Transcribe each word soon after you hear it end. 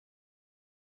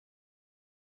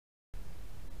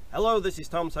Hello, this is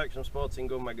Tom Sachs from Sporting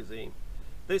Gun Magazine.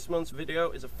 This month's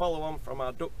video is a follow-on from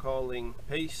our duck calling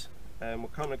piece, and we're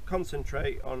going to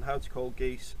concentrate on how to call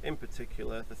geese, in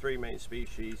particular the three main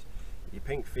species, your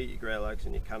Pinkfoot, your greylags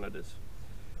and your Canadas.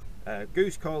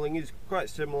 Goose calling is quite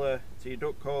similar to your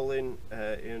duck calling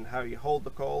in how you hold the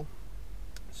call.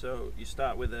 So you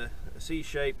start with a C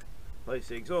shape, place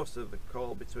the exhaust of the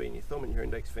call between your thumb and your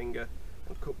index finger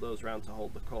and cup those round to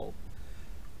hold the call.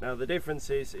 Now the difference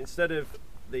is, instead of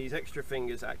these extra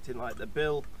fingers acting like the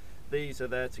bill, these are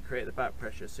there to create the back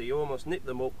pressure, so you almost nip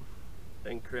them up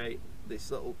and create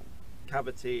this little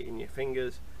cavity in your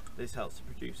fingers. This helps to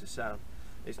produce a sound.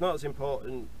 It's not as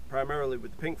important primarily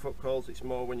with the Pinkfoot calls, it's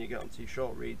more when you get onto your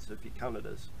short reeds of your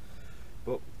Canadas,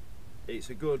 but it's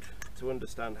good to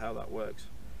understand how that works.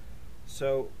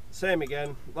 So same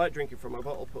again, like drinking from a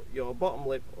bottle, put your bottom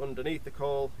lip underneath the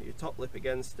call, your top lip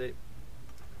against it,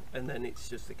 and then it's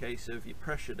just a case of your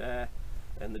pressured air,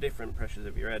 and the different pressures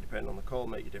of your air depending on the call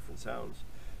make your different sounds.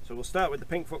 So we'll start with the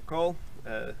Pinkfoot call.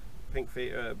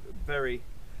 Pinkfoot are a very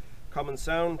common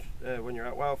sound when you're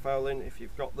out wildfowling, if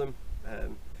you've got them.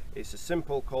 It's a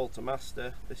simple call to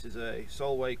master. This is a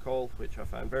Solway call, which I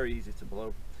find very easy to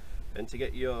blow. And to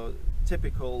get your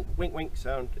typical wink wink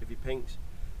sound of your pinks,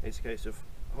 it's a case of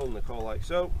holding the call like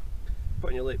so,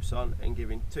 putting your lips on and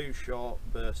giving two short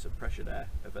bursts of pressured air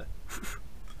of a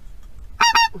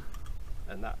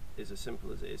and that is as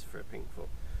simple as it is for a Pinkfoot.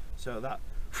 So that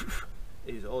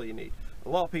is all you need. A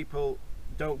lot of people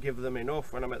don't give them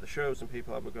enough. When I'm at the shows and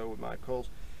people have a go with my calls,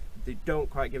 they don't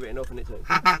quite give it enough, and it's like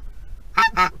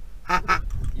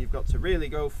you've got to really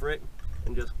go for it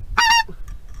and just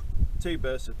two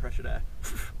bursts of pressured air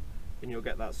and you'll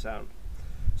get that sound.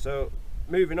 So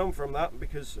moving on from that,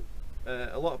 because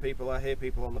a lot of people, I hear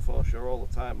people on the foreshore all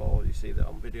the time, or you see that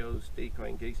on videos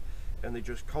decoying geese, and they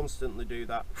just constantly do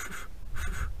that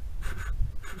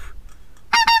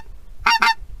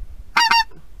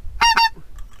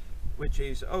which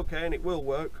is okay and it will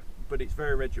work, but it's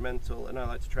very regimental, and I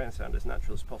like to try and sound as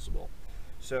natural as possible.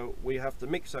 So we have to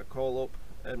mix that call up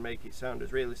and make it sound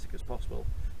as realistic as possible.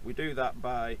 We do that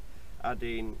by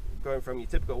adding, going from your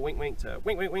typical wink wink to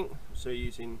wink wink wink, so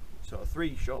using sort of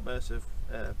three short bursts of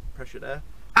pressured air,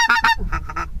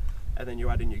 and then you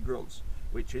add in your grunts,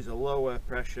 which is a lower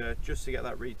pressure just to get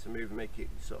that reed to move and make it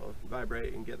sort of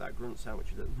vibrate and get that grunt sound,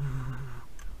 which is a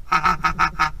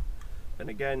and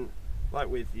again, like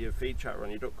with your feed chatter on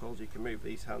your duck calls, you can move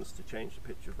these hands to change the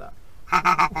pitch of that,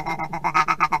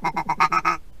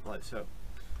 like so.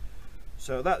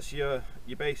 So that's your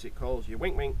basic calls, your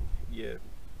wink wink, your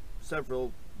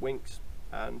several winks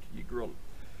and your grunt.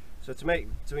 So to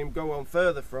go on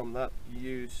further from that, you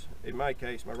use, in my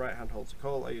case, my right hand holds a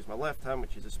call. I use my left hand,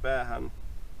 which is a spare hand,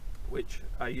 which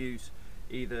I use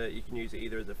either, you can use it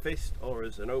either as a fist or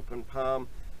as an open palm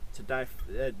to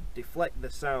deflect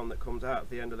the sound that comes out at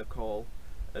the end of the call,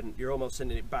 and you're almost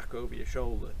sending it back over your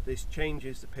shoulder. This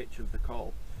changes the pitch of the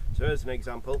call. So here's an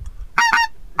example.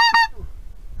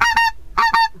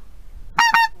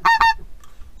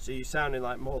 So you're sounding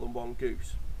like more than one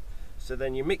goose. So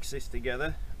then you mix this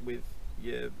together with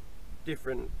your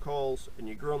different calls and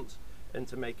your grunts, and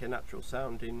to make a natural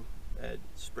sounding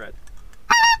spread.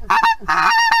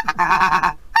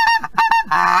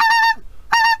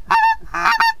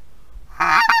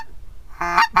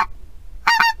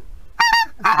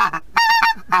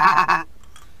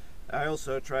 I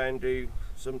also try and do,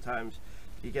 sometimes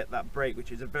you get that break,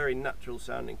 which is a very natural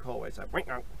sounding call, where it's like wink,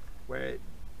 where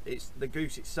it's the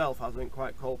goose itself hasn't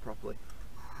quite called properly.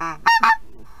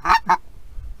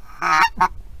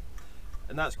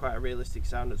 And that's quite a realistic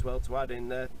sound as well to add in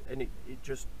there, and it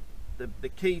just, the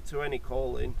key to any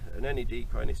calling and any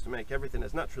decoying is to make everything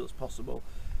as natural as possible,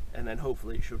 and then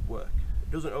hopefully it should work.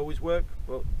 It doesn't always work,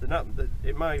 but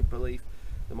in my belief,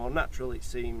 the more natural it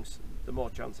seems, the more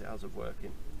chance it has of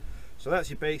working. So that's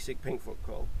your basic Pinkfoot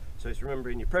call. So it's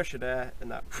remembering your pressured air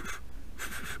and that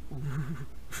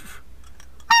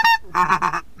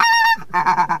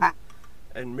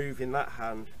and moving that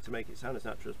hand to make it sound as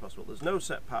natural as possible. There's no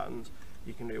set patterns,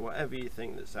 you can do whatever you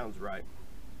think that sounds right.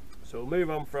 So we'll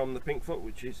move on from the Pinkfoot,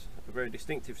 which is a very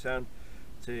distinctive sound,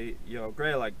 to your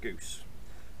greylag goose.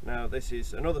 Now this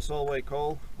is another Solway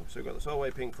call, so we've got the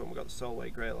Solway Pinkfoot and we've got the Solway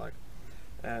greylag.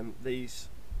 The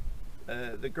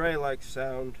greylag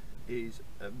sound is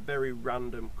a very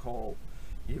random call.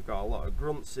 You've got a lot of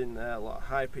grunts in there, a lot of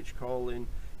high pitch calling.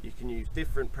 You can use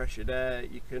different pressured air.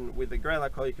 You can, with the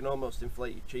greylag call, you can almost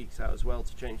inflate your cheeks out as well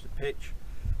to change the pitch.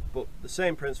 But the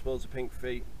same principle as a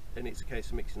Pinkfoot, and it's a case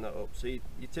of mixing that up. So your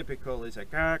typical is a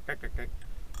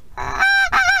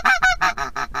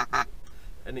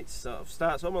and it sort of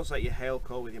starts almost like your hail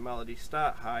call with your melody.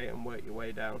 Start high and work your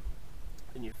way down,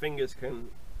 and your fingers can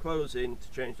close in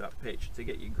to change that pitch to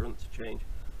get your grunt to change,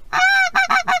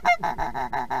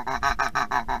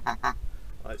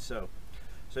 like so.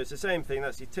 So it's the same thing.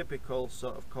 That's your typical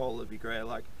sort of call of your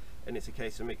greylag, and it's a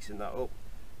case of mixing that up.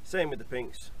 Same with the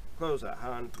pinks. Close that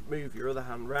hand, move your other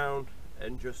hand round,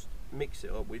 and just mix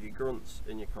it up with your grunts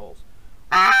and your calls.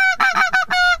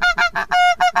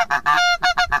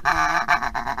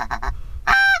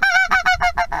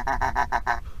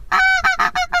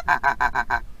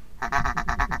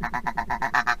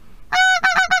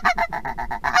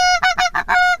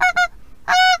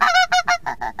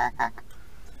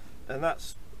 And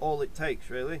that's all it takes,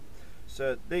 really.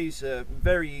 So these are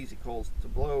very easy calls to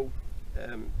blow.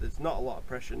 There's not a lot of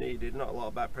pressure needed, not a lot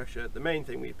of back pressure. The main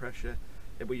thing with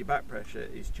your back pressure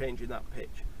is changing that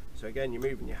pitch. So again, you're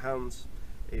moving your hands,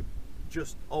 it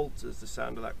just alters the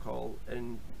sound of that call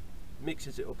and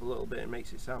mixes it up a little bit and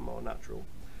makes it sound more natural.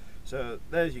 So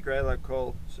there's your greylag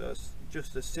call. So it's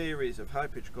just a series of high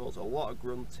pitched calls, a lot of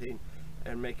grunting,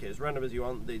 and make it as random as you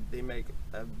want. They make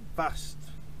a vast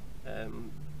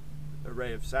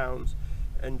array of sounds,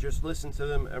 and just listen to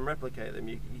them and replicate them.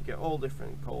 You get all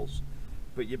different calls,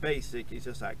 but your basic is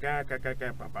just like ga ga ga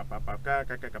ga ba ba ba ba ga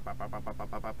ga ga ga ba ba ba ba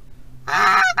ba ba.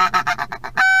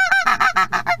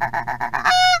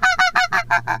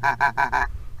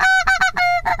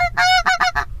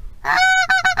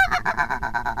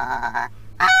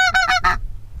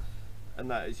 And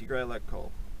that is your greylag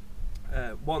call.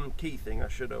 One key thing I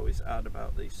should always add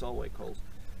about these Solway calls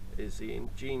is the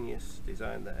ingenious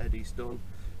design that Eddie's done,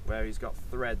 where he's got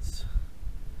threads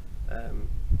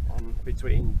on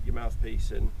between your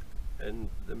mouthpiece and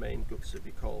the main guts of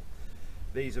your call.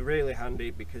 These are really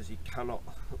handy because you cannot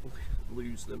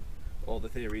lose them, or the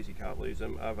theory is you can't lose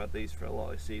them. I've had these for a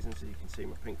lot of seasons, as you can see.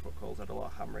 My Pinkfoot calls had a lot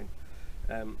of hammering,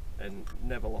 and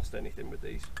never lost anything with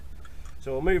these.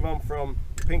 So we'll move on from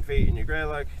your pink feet and your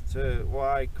greylag to what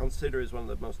I consider is one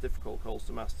of the most difficult calls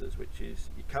to master, which is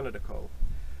your Canada call.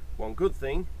 One good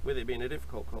thing with it being a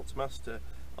difficult call to master,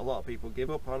 a lot of people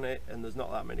give up on it, and there's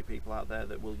not that many people out there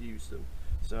that will use them.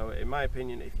 So in my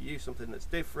opinion, if you use something that's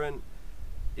different,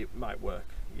 it might work,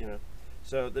 you know.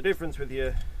 So the difference with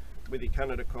your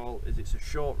Canada call is it's a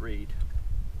short reed,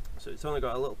 so it's only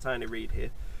got a little tiny reed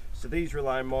here. So these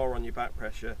rely more on your back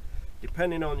pressure.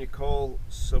 Depending on your call,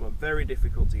 some are very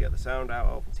difficult to get the sound out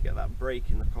of, to get that break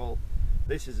in the call.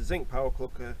 This is a zinc power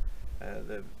clucker.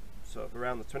 They're sort of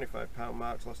around the £25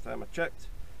 marks last time I checked.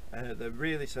 They're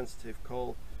really sensitive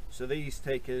call, so these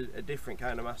take a different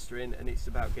kind of mastering, and it's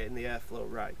about getting the airflow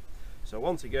right. So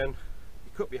once again,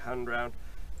 you cup your hand round,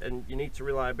 and you need to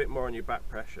rely a bit more on your back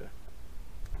pressure.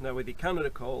 Now with your Canada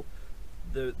call,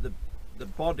 the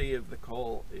body of the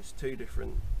call is two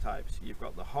different types. You've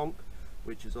got the honk,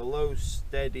 which is a low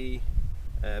steady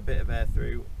bit of air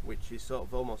through, which is sort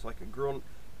of almost like a grunt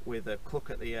with a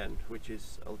cluck at the end, which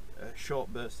is a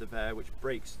short burst of air which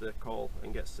breaks the call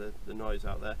and gets the noise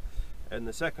out there. And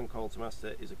the second call to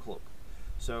master is a cluck.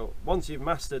 So once you've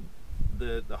mastered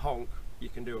the honk, you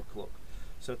can do a cluck.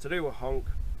 So to do a honk,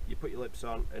 you put your lips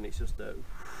on, and it's just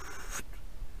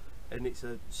and it's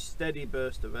a steady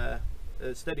burst of air,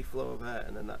 a steady flow of air,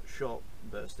 and then that short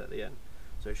burst at the end.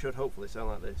 So it should hopefully sound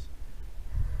like this.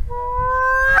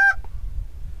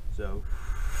 So,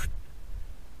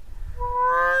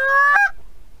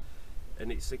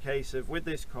 and it's a case of, with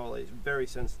this call, it's very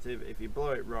sensitive. If you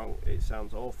blow it wrong, it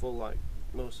sounds awful, like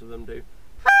most of them do.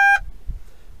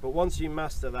 But once you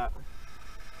master that,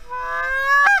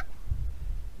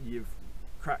 you've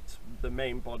cracked the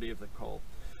main body of the call.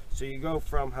 So you go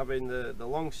from having the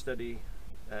long steady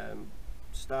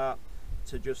start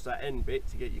to just that end bit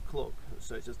to get your cluck.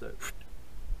 So it's just a,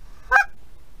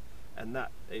 and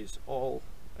that is all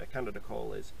a Canada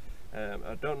call is.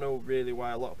 I don't know really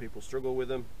why a lot of people struggle with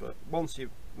them, but once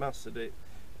you've mastered it,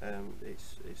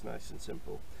 it's nice and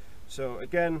simple. So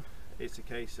again, it's a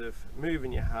case of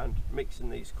moving your hand, mixing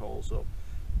these calls up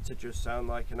to just sound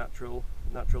like a natural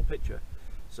picture.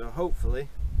 So hopefully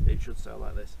it should sound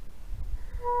like this.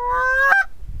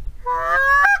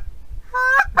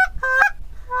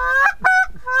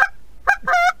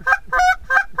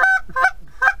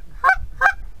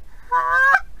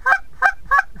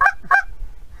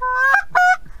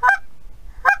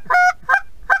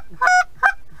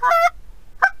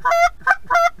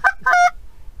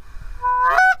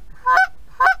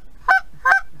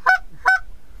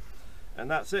 And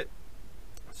that's it.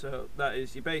 So that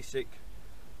is your basic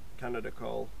Canada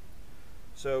call.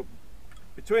 So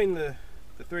between the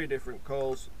three different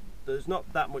calls, there's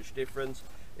not that much difference.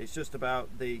 It's just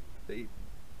about the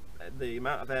the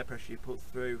amount of air pressure you put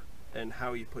through and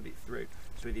how you put it through.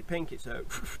 So with your pink it's a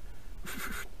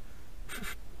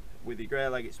with your grey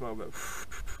leg it's more of a,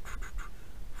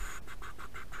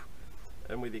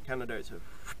 and with your Canada it's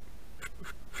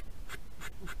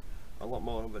a lot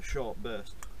more of a short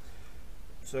burst.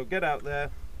 So get out there,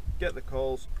 get the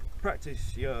calls,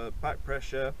 practice your back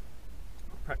pressure,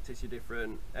 practice your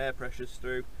different air pressures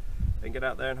through, and get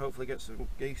out there and hopefully get some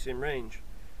geese in range.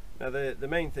 Now the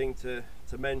main thing to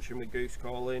mention with goose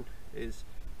calling is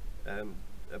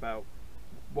about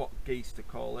what geese to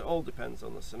call. It all depends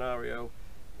on the scenario.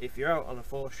 If you're out on a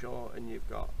foreshore and you've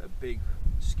got a big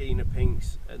skein of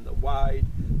pinks and they're wide,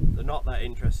 they're not that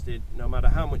interested. No matter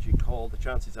how much you call, the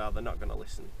chances are they're not going to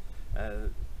listen,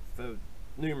 for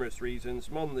numerous reasons.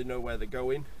 One, they know where they're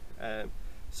going.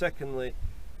 Secondly,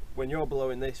 when you're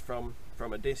blowing this from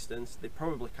a distance, they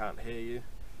probably can't hear you.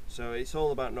 So it's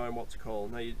all about knowing what to call.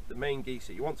 Now the main geese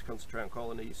that you want to concentrate on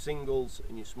calling are your singles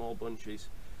and your small bunches,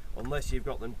 unless you've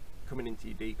got them coming into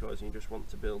your decoys and you just want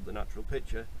to build the natural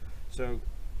picture. So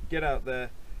get out there,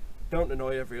 don't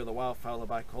annoy every other wildfowler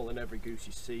by calling every goose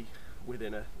you see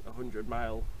within 100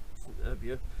 miles of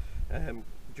you.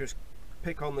 Just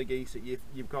pick on the geese that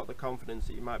you've got the confidence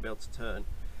that you might be able to turn.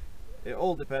 It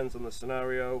all depends on the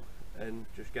scenario, and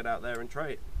just get out there and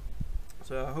try it.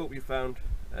 So I hope you found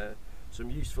some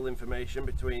useful information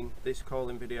between this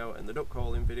calling video and the duck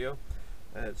calling video.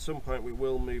 At some point we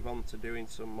will move on to doing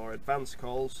some more advanced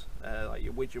calls, like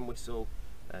your widgeon whistle,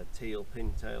 teal,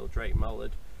 pintail, drake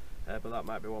mallard, but that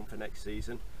might be one for next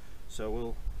season. So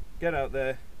we'll get out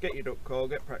there, get your duck call,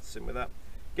 get practicing with that,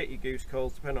 get your goose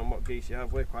calls, depending on what geese you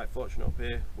have. We're quite fortunate up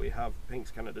here. We have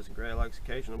pinks, Canadas and grey legs.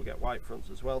 Occasionally we get white fronts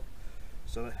as well,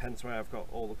 so hence why I've got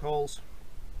all the calls.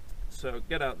 So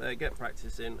get out there, get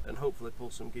practicing, and hopefully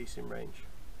pull some geese in range.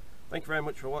 Thank you very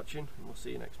much for watching, and we'll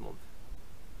see you next month.